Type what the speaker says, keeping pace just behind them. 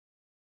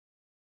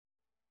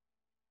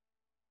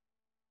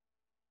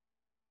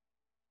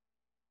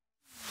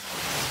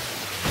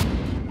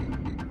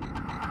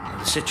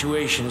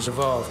Situation has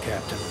evolved,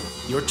 Captain.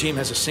 Your team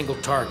has a single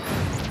target,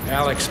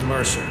 Alex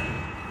Mercer.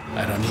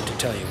 I don't need to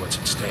tell you what's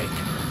at stake.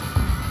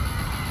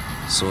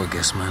 So I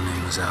guess my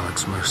name is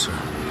Alex Mercer.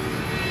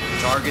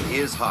 Target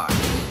is hot.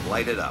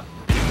 Light it up.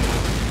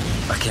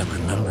 I can't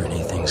remember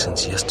anything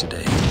since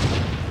yesterday.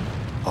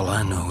 All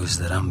I know is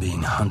that I'm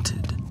being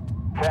hunted.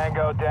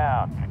 Tango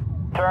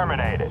down.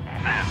 Terminated.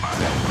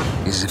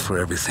 Is it for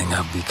everything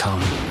I've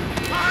become?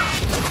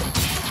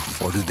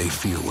 Or do they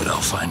fear what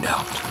I'll find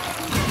out?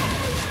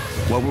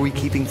 What were we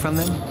keeping from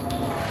them?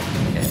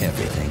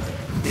 Everything.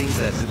 Things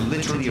that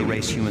literally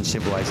erase human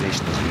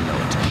civilization as we know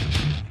it.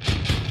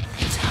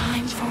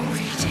 Time for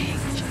reading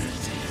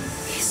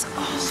is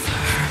over.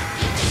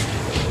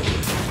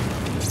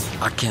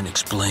 I can't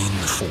explain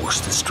the force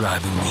that's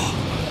driving me,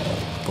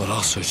 but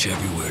I'll search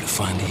everywhere to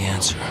find the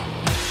answer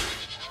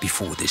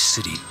before this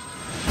city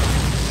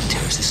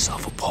tears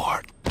itself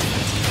apart.